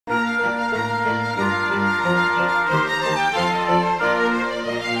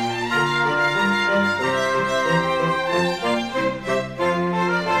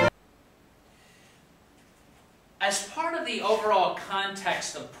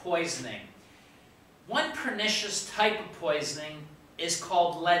of poisoning. One pernicious type of poisoning is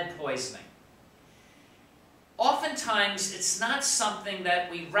called lead poisoning. Oftentimes, it's not something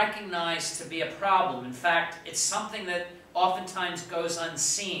that we recognize to be a problem. In fact, it's something that oftentimes goes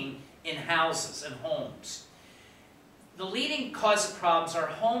unseen in houses and homes. The leading cause of problems are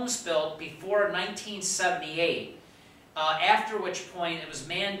homes built before 1978, after which point it was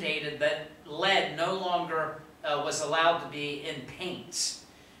mandated that lead no longer was allowed to be in paints.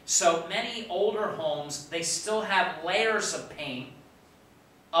 So many older homes, they still have layers of paint,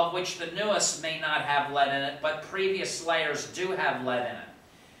 of which the newest may not have lead in it, but previous layers do have lead in it.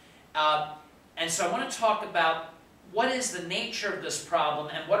 And so I want to talk about what is the nature of this problem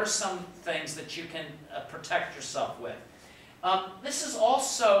and what are some things that you can protect yourself with. This is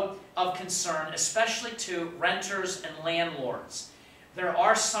also of concern, especially to renters and landlords. There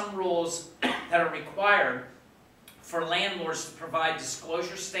are some rules that are required for landlords to provide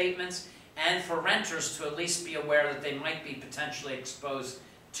disclosure statements and for renters to at least be aware that they might be potentially exposed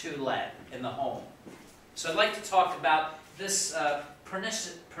to lead in the home. So I'd like to talk about this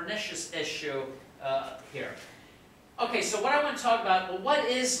pernicious issue here. Okay, so what I want to talk about, well, what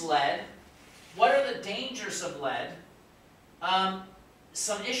is lead? What are the dangers of lead?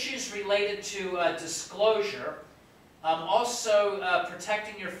 Some issues related to disclosure. Also,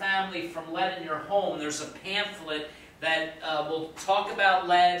 protecting your family from lead in your home. There's a pamphlet that will talk about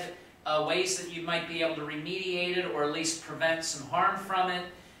lead, ways that you might be able to remediate it or at least prevent some harm from it,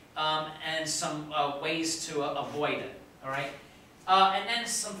 and some ways to avoid it. All right? And then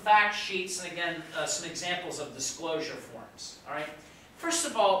some fact sheets, and again, some examples of disclosure forms. All right? First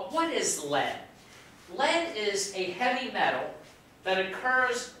of all, what is lead? Lead is a heavy metal that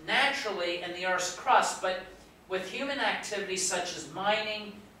occurs naturally in the Earth's crust, but with human activities such as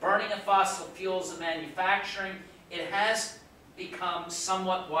mining, burning of fossil fuels, and manufacturing, it has become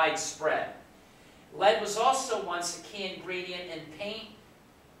somewhat widespread. Lead was also once a key ingredient in paint,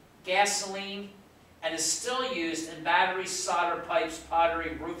 gasoline, and is still used in batteries, solder pipes,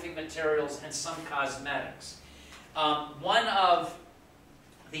 pottery, roofing materials, and some cosmetics. One of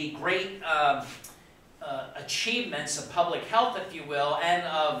the great achievements of public health, if you will, and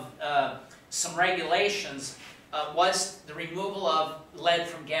of some regulations was the removal of lead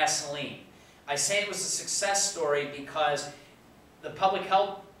from gasoline. I say it was a success story because the public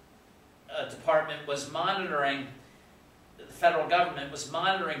health department was monitoring, the federal government was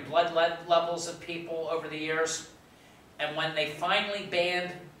monitoring blood lead levels of people over the years, and when they finally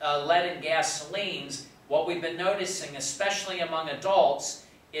banned lead in gasolines, what we've been noticing, especially among adults,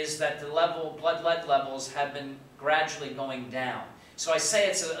 is that the blood lead levels have been gradually going down. So I say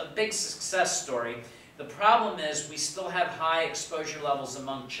it's a big success story. The problem is we still have high exposure levels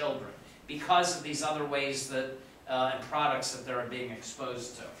among children because of these other ways that and products that they're being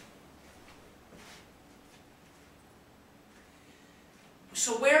exposed to.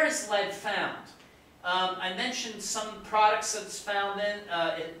 So where is lead found? I mentioned some products that it's found in.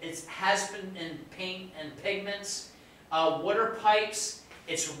 It has been in paint and pigments, water pipes.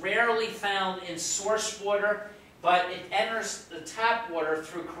 It's rarely found in source water, but it enters the tap water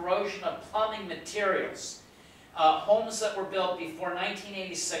through corrosion of plumbing materials. Homes that were built before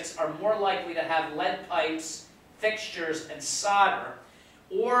 1986 are more likely to have lead pipes, fixtures, and solder,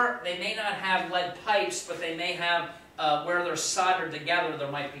 or they may not have lead pipes, but they may have, where they're soldered together,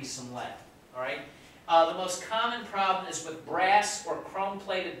 there might be some lead. All right? The most common problem is with brass or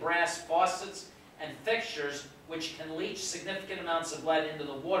chrome-plated brass faucets and fixtures, which can leach significant amounts of lead into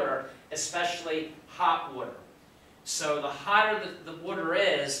the water, especially hot water. So the hotter the water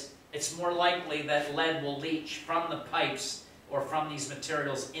is, it's more likely that lead will leach from the pipes or from these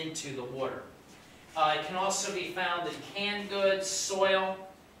materials into the water. It can also be found in canned goods, soil,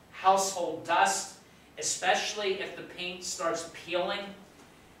 household dust, especially if the paint starts peeling.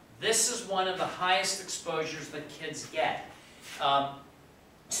 This is one of the highest exposures that kids get,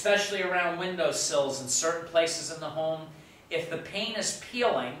 especially around windowsills in certain places in the home. If the paint is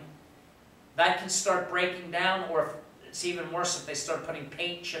peeling, that can start breaking down, or if it's even worse if they start putting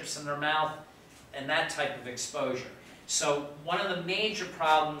paint chips in their mouth and that type of exposure. So one of the major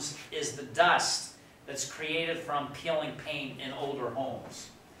problems is the dust that's created from peeling paint in older homes.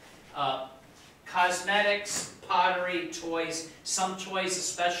 Cosmetics, pottery, toys, some toys,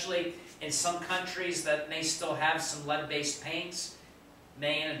 especially in some countries that may still have some lead-based paints,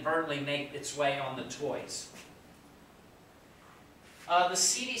 may inadvertently make its way on the toys. The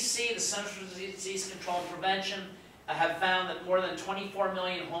CDC, the Centers for Disease Control and Prevention, have found that more than 24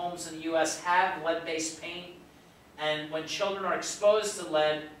 million homes in the U.S. have lead-based paint, and when children are exposed to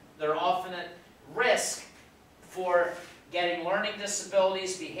lead, they're often at risk for getting learning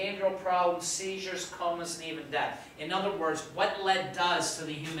disabilities, behavioral problems, seizures, comas, and even death. In other words, what lead does to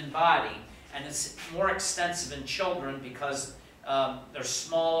the human body, and it's more extensive in children because they're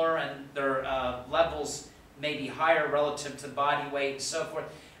smaller and their levels may be higher relative to body weight and so forth.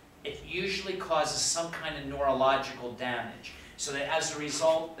 It usually causes some kind of neurological damage. So that as a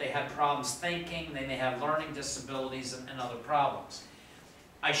result, they have problems thinking, they may have learning disabilities and other problems.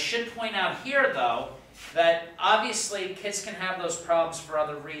 I should point out here, though, that obviously kids can have those problems for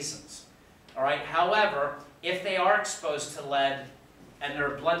other reasons. All right. However, if they are exposed to lead and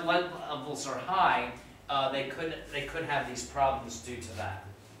their blood levels are high, they could have these problems due to that.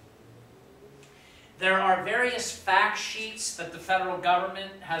 There are various fact sheets that the federal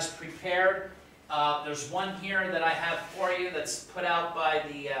government has prepared. There's one here that I have for you that's put out by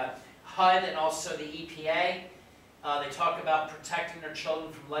the HUD and also the EPA. They talk about protecting their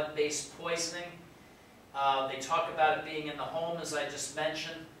children from lead-based poisoning. They talk about it being in the home, as I just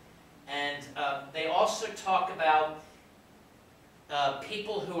mentioned. And they also talk about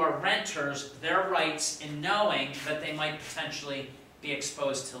people who are renters, their rights in knowing that they might potentially be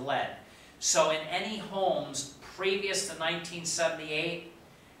exposed to lead. So in any homes previous to 1978,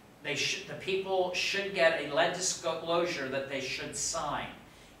 the people should get a lead disclosure that they should sign,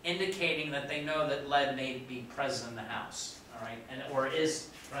 indicating that they know that lead may be present in the house, all right, or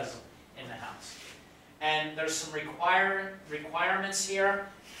is present in the house. And there's some requirements here.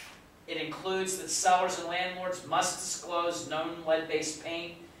 It includes that sellers and landlords must disclose known lead-based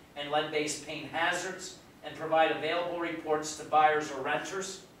paint and lead-based paint hazards and provide available reports to buyers or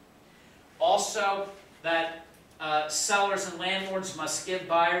renters. Also, that sellers and landlords must give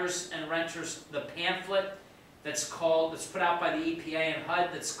buyers and renters the pamphlet that's put out by the EPA and HUD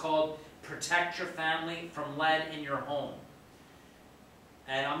that's called Protect Your Family from Lead in Your Home.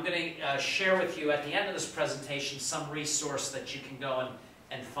 And I'm going to share with you at the end of this presentation some resource that you can go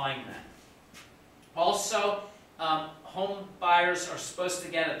and find that. Also, home buyers are supposed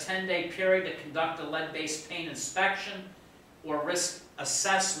to get a 10-day period to conduct a lead-based paint inspection or risk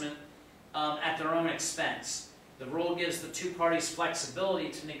assessment at their own expense. The rule gives the two parties flexibility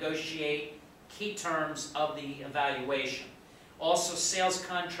to negotiate key terms of the evaluation. Also, sales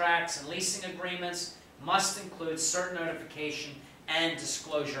contracts and leasing agreements must include certain notification and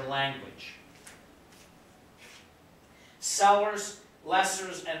disclosure language. Sellers,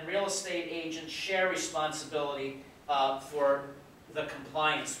 lessors, and real estate agents share responsibility for the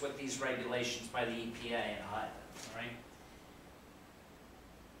compliance with these regulations by the EPA and HUD. All right?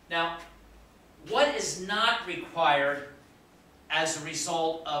 Now, what is not required as a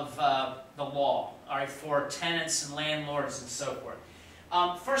result of the law, all right, for tenants and landlords and so forth?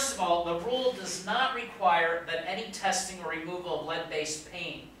 First of all, the rule does not require that any testing or removal of lead-based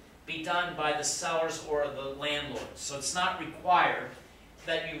paint be done by the sellers or the landlords. So it's not required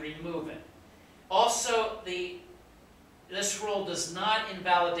that you remove it. Also, this rule does not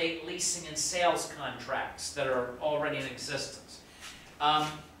invalidate leasing and sales contracts that are already in existence.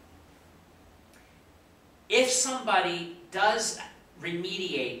 If somebody does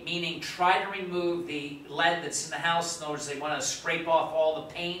remediate, meaning try to remove the lead that's in the house, in other words, they want to scrape off all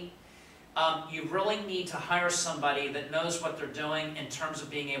the paint, you really need to hire somebody that knows what they're doing in terms of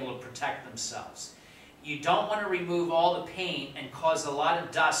being able to protect themselves. You don't want to remove all the paint and cause a lot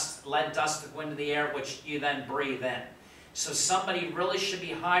of dust, lead dust to go into the air, which you then breathe in. So somebody really should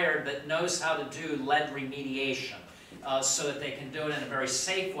be hired that knows how to do lead remediation. So that they can do it in a very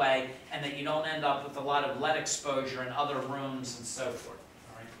safe way and that you don't end up with a lot of lead exposure in other rooms and so forth.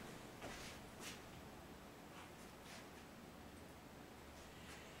 All right?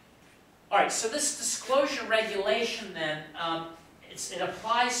 All right, so this disclosure regulation then, it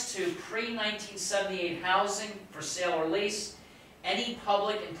applies to pre-1978 housing for sale or lease, any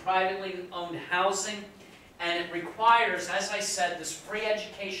public and privately owned housing, and it requires, as I said, this free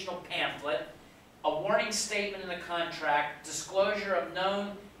educational pamphlet, a warning statement in the contract, disclosure of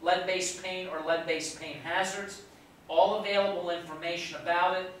known lead-based paint or lead-based paint hazards, all available information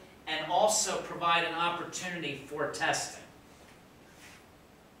about it, and also provide an opportunity for testing.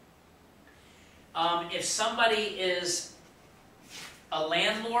 If somebody is a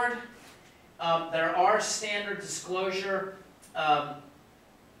landlord, there are standard disclosure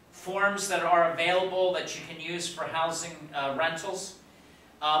forms that are available that you can use for housing rentals.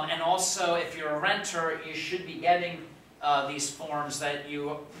 And also, if you're a renter, you should be getting these forms that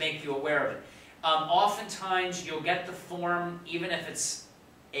make you aware of it. Oftentimes, you'll get the form even if it's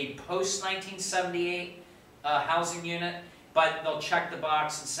a post-1978 housing unit, but they'll check the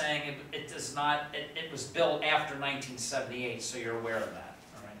box and saying it was built after 1978, so you're aware of that.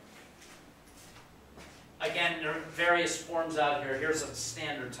 All again, there are various forms out here. Here's a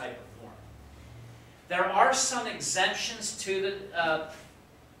standard type of form. There are some exemptions to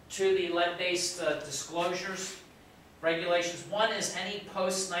the lead-based disclosures, regulations. One is any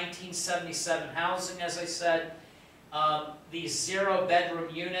post-1977 housing, as I said. These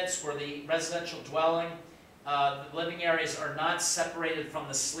zero-bedroom units where the residential dwelling, the living areas are not separated from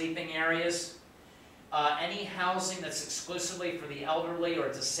the sleeping areas. Any housing that's exclusively for the elderly or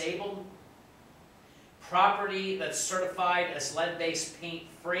disabled. Property that's certified as lead-based paint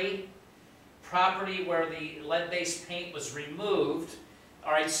free. Property where the lead-based paint was removed.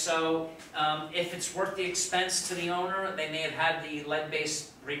 All right, so if it's worth the expense to the owner, they may have had the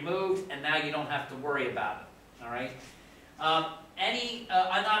lead-based removed, and now you don't have to worry about it. All right. Any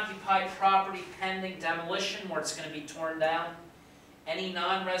unoccupied property pending demolition where it's going to be torn down. Any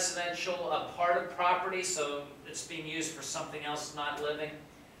non-residential part of property, so it's being used for something else, not living.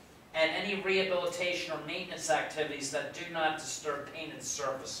 And any rehabilitation or maintenance activities that do not disturb painted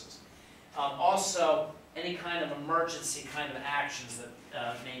surfaces. Also, any kind of emergency kind of actions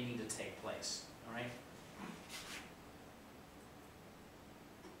that may need to take place. All right.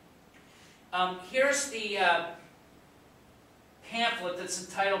 Here's the pamphlet that's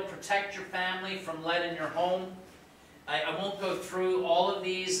entitled "Protect Your Family from Lead in Your Home." I won't go through all of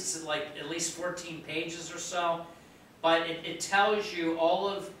these. It's like at least 14 pages or so, but it tells you all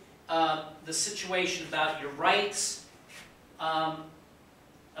of the situation about your rights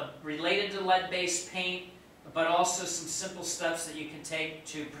related to lead-based paint, but also some simple steps that you can take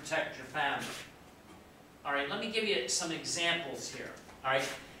to protect your family. All right, let me give you some examples here. All right,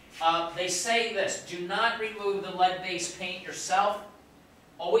 they say this: do not remove the lead-based paint yourself.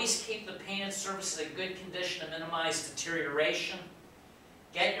 Always keep the painted surface in good condition to minimize deterioration.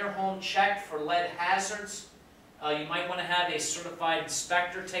 Get your home checked for lead hazards. You might want to have a certified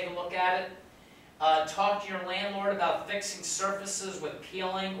inspector take a look at it. Talk to your landlord about fixing surfaces with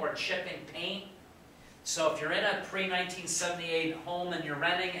peeling or chipping paint. So if you're in a pre-1978 home and you're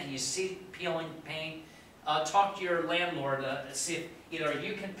renting and you see peeling paint, talk to your landlord to see if either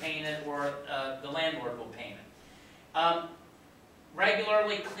you can paint it or the landlord will paint it.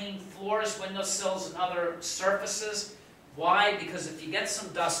 Regularly clean floors, windowsills, and other surfaces. Why? Because if you get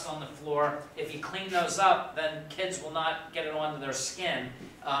some dust on the floor, if you clean those up, then kids will not get it onto their skin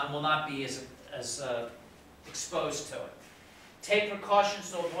and will not be as exposed to it. Take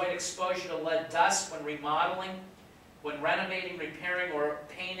precautions to avoid exposure to lead dust when remodeling. When renovating, repairing, or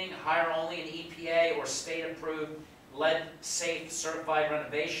painting, hire only an EPA or state-approved lead-safe certified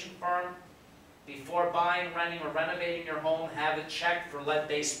renovation firm. Before buying, renting, or renovating your home, have it checked for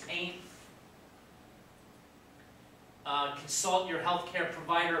lead-based paint. Consult your healthcare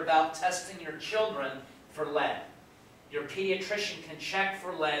provider about testing your children for lead. Your pediatrician can check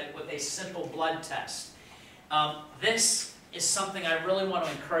for lead with a simple blood test. This is something I really want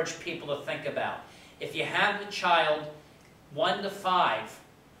to encourage people to think about. If you have a child 1 to 5,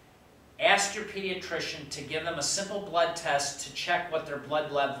 ask your pediatrician to give them a simple blood test to check what their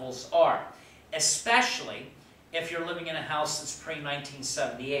blood levels are, especially if you're living in a house that's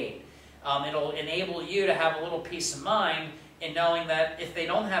pre-1978. It'll enable you to have a little peace of mind in knowing that if they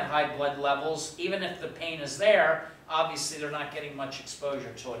don't have high blood levels, even if the pain is there, obviously they're not getting much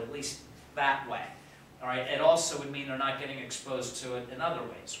exposure to it, at least that way. All right. It also would mean they're not getting exposed to it in other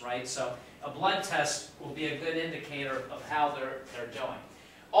ways, right? So a blood test will be a good indicator of how they're doing.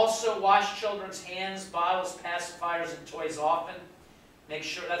 Also, wash children's hands, bottles, pacifiers, and toys often. Make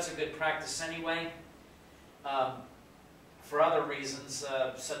sure that's a good practice anyway. For other reasons,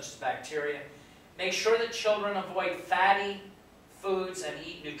 such as bacteria. Make sure that children avoid fatty foods and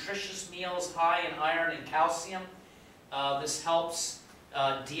eat nutritious meals high in iron and calcium. This helps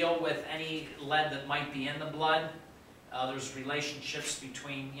deal with any lead that might be in the blood. There's relationships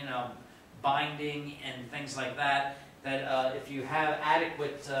between, binding and things like that, that if you have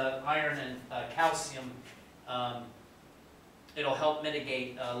adequate iron and calcium, it'll help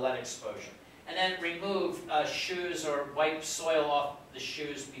mitigate lead exposure. And then remove shoes or wipe soil off the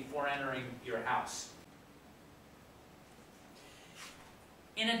shoes before entering your house.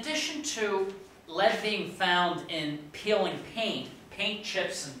 In addition to lead being found in peeling paint, paint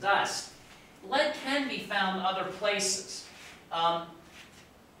chips, and dust, lead can be found other places.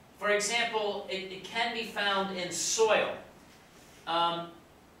 For example, it can be found in soil.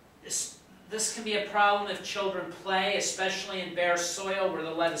 This can be a problem if children play, especially in bare soil where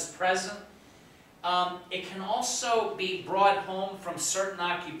the lead is present. It can also be brought home from certain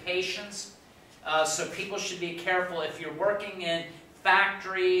occupations, so people should be careful if you're working in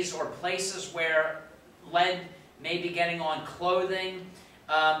factories or places where lead may be getting on clothing.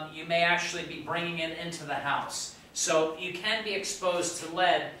 you may actually be bringing it into the house. So you can be exposed to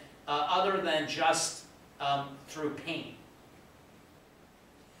lead other than just through paint.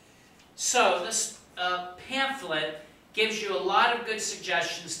 So this pamphlet gives you a lot of good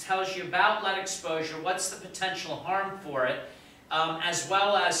suggestions, tells you about lead exposure, what's the potential harm for it, as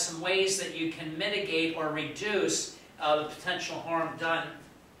well as some ways that you can mitigate or reduce the potential harm done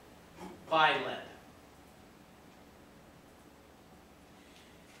by lead.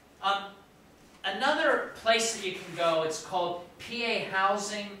 Another place that you can go, it's called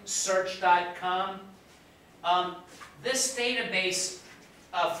PAHousingSearch.com. This database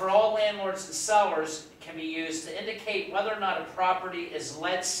for all landlords and sellers can be used to indicate whether or not a property is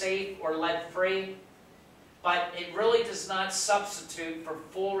lead safe or lead free, but it really does not substitute for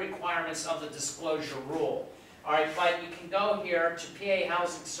full requirements of the disclosure rule. All right, but you can go here to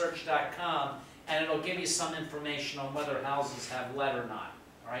PAHousingSearch.com and it'll give you some information on whether houses have lead or not.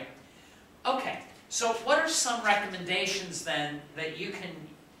 All right. Okay, so what are some recommendations then that you can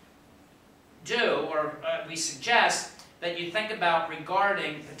do, or we suggest that you think about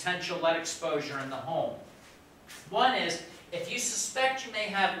regarding potential lead exposure in the home? One is, if you suspect you may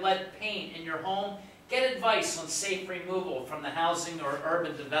have lead paint in your home, get advice on safe removal from the housing or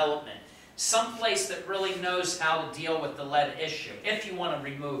urban development, someplace that really knows how to deal with the lead issue, if you want to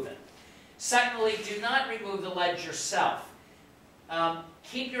remove it. Secondly, do not remove the lead yourself.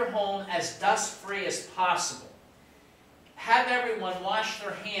 Keep your home as dust-free as possible. Have everyone wash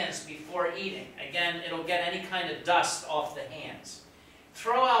their hands before eating. Again, it'll get any kind of dust off the hands.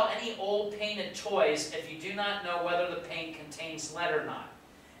 Throw out any old painted toys if you do not know whether the paint contains lead or not.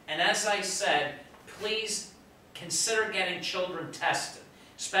 And as I said, please consider getting children tested,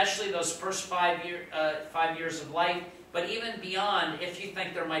 especially those first 5 years of life, but even beyond if you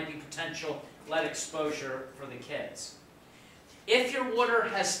think there might be potential lead exposure for the kids. If your water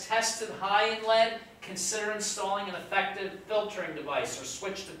has tested high in lead, consider installing an effective filtering device or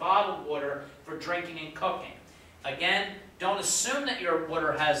switch to bottled water for drinking and cooking. Again, don't assume that your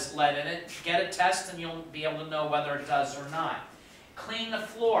water has lead in it. Get a test and you'll be able to know whether it does or not. Clean the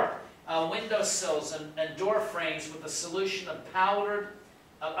floor, windowsills, and door frames with a solution of powdered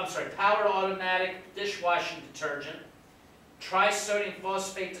automatic dishwashing detergent, trisodium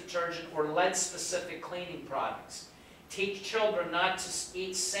phosphate detergent, or lead-specific cleaning products. Teach children not to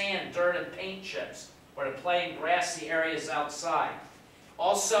eat sand, dirt, and paint chips, or to play in grassy areas outside.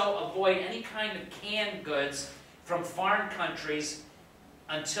 Also, avoid any kind of canned goods from foreign countries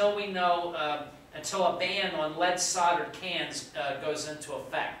until we know, until a ban on lead-soldered cans goes into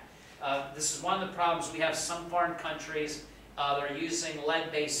effect. This is one of the problems. We have some foreign countries that are using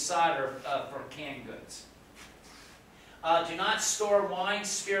lead-based solder for canned goods. Do not store wine,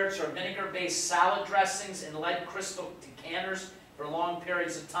 spirits, or vinegar-based salad dressings in lead crystal decanters for long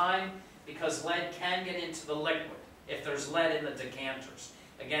periods of time, because lead can get into the liquid if there's lead in the decanters.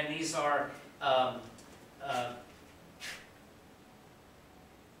 Again, these are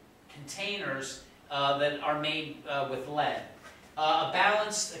containers that are made with lead. A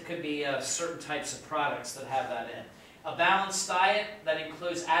balanced, it could be certain types of products that have that in. A balanced diet that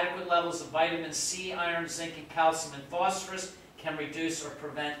includes adequate levels of vitamin C, iron, zinc, and calcium, and phosphorus can reduce or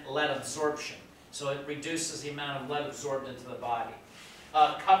prevent lead absorption. So it reduces the amount of lead absorbed into the body.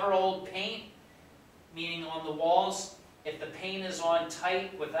 Cover old paint, meaning on the walls. If the paint is on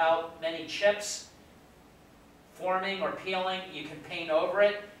tight without many chips forming or peeling, you can paint over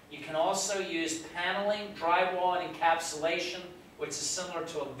it. You can also use paneling, drywall, and encapsulation, which is similar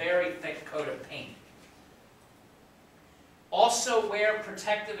to a very thick coat of paint. Also, wear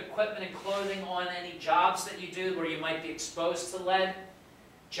protective equipment and clothing on any jobs that you do where you might be exposed to lead.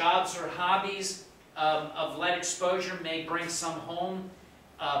 Jobs or hobbies of lead exposure may bring some home.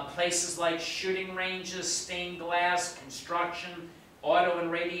 Places like shooting ranges, stained glass, construction, auto and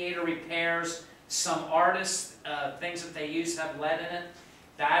radiator repairs. Some artists, things that they use have lead in it.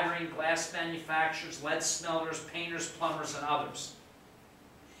 Battery and glass manufacturers, lead smelters, painters, plumbers, and others.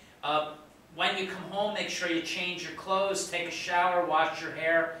 When you come home, make sure you change your clothes, take a shower, wash your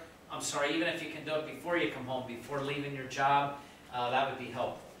hair. I'm sorry, even if you can do it before you come home, before leaving your job, that would be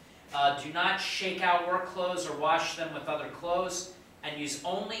helpful. Do not shake out work clothes or wash them with other clothes, and use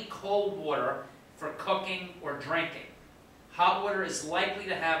only cold water for cooking or drinking. Hot water is likely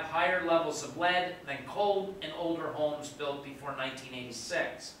to have higher levels of lead than cold in older homes built before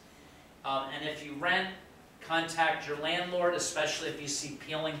 1986. And if you rent, contact your landlord, especially if you see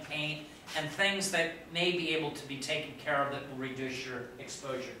peeling paint and things that may be able to be taken care of that will reduce your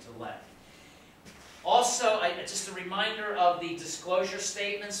exposure to lead. Also, just a reminder of the disclosure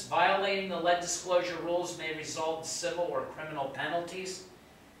statements. Violating the lead disclosure rules may result in civil or criminal penalties.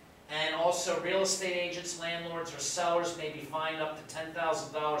 And also, real estate agents, landlords, or sellers may be fined up to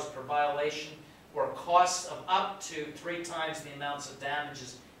 $10,000 per violation, or costs of up to 3 times the amounts of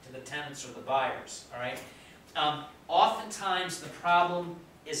damages to the tenants or the buyers. All right. Oftentimes, the problem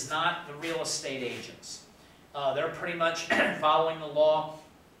is not the real estate agents. They're pretty much following the law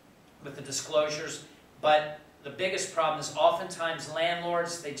with the disclosures, but the biggest problem is oftentimes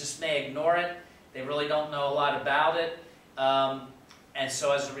landlords, they just may ignore it. They really don't know a lot about it. And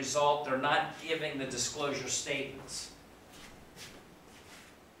so as a result, they're not giving the disclosure statements.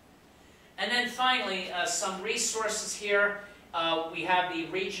 And then finally, some resources here. We have the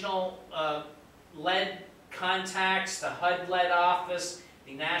regional lead contacts, the HUD lead office,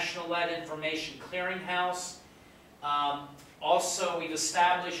 the National Lead Information Clearinghouse. Also, we've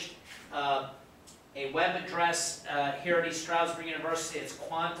established a web address here at East Stroudsburg University. It's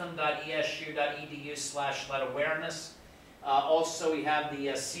quantum.esu.edu/lead-awareness. Also, we have the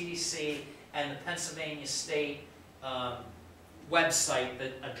CDC and the Pennsylvania State website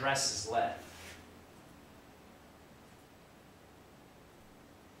that addresses lead.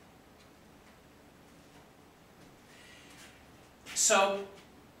 So,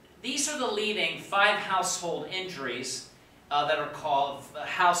 these are the leading 5 household injuries that are called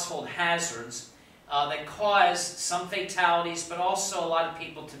household hazards that cause some fatalities, but also a lot of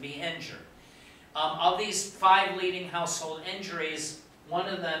people to be injured. Of these 5 leading household injuries, one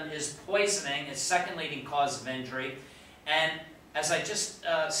of them is poisoning, its second leading cause of injury. And as I just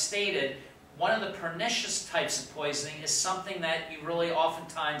stated, one of the pernicious types of poisoning is something that you really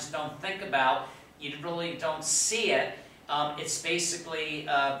oftentimes don't think about. You really don't see it. It's basically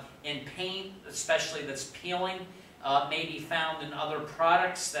in paint, especially that's peeling, may be found in other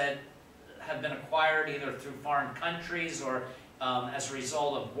products that have been acquired either through foreign countries or as a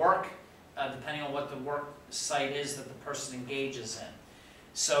result of work, depending on what the work site is that the person engages in.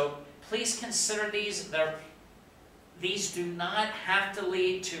 So please consider these. These do not have to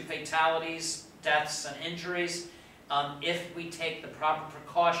lead to fatalities, deaths, and injuries if we take the proper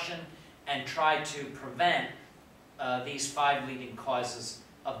precaution and try to prevent these 5 leading causes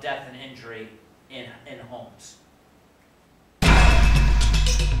of death and injury in homes.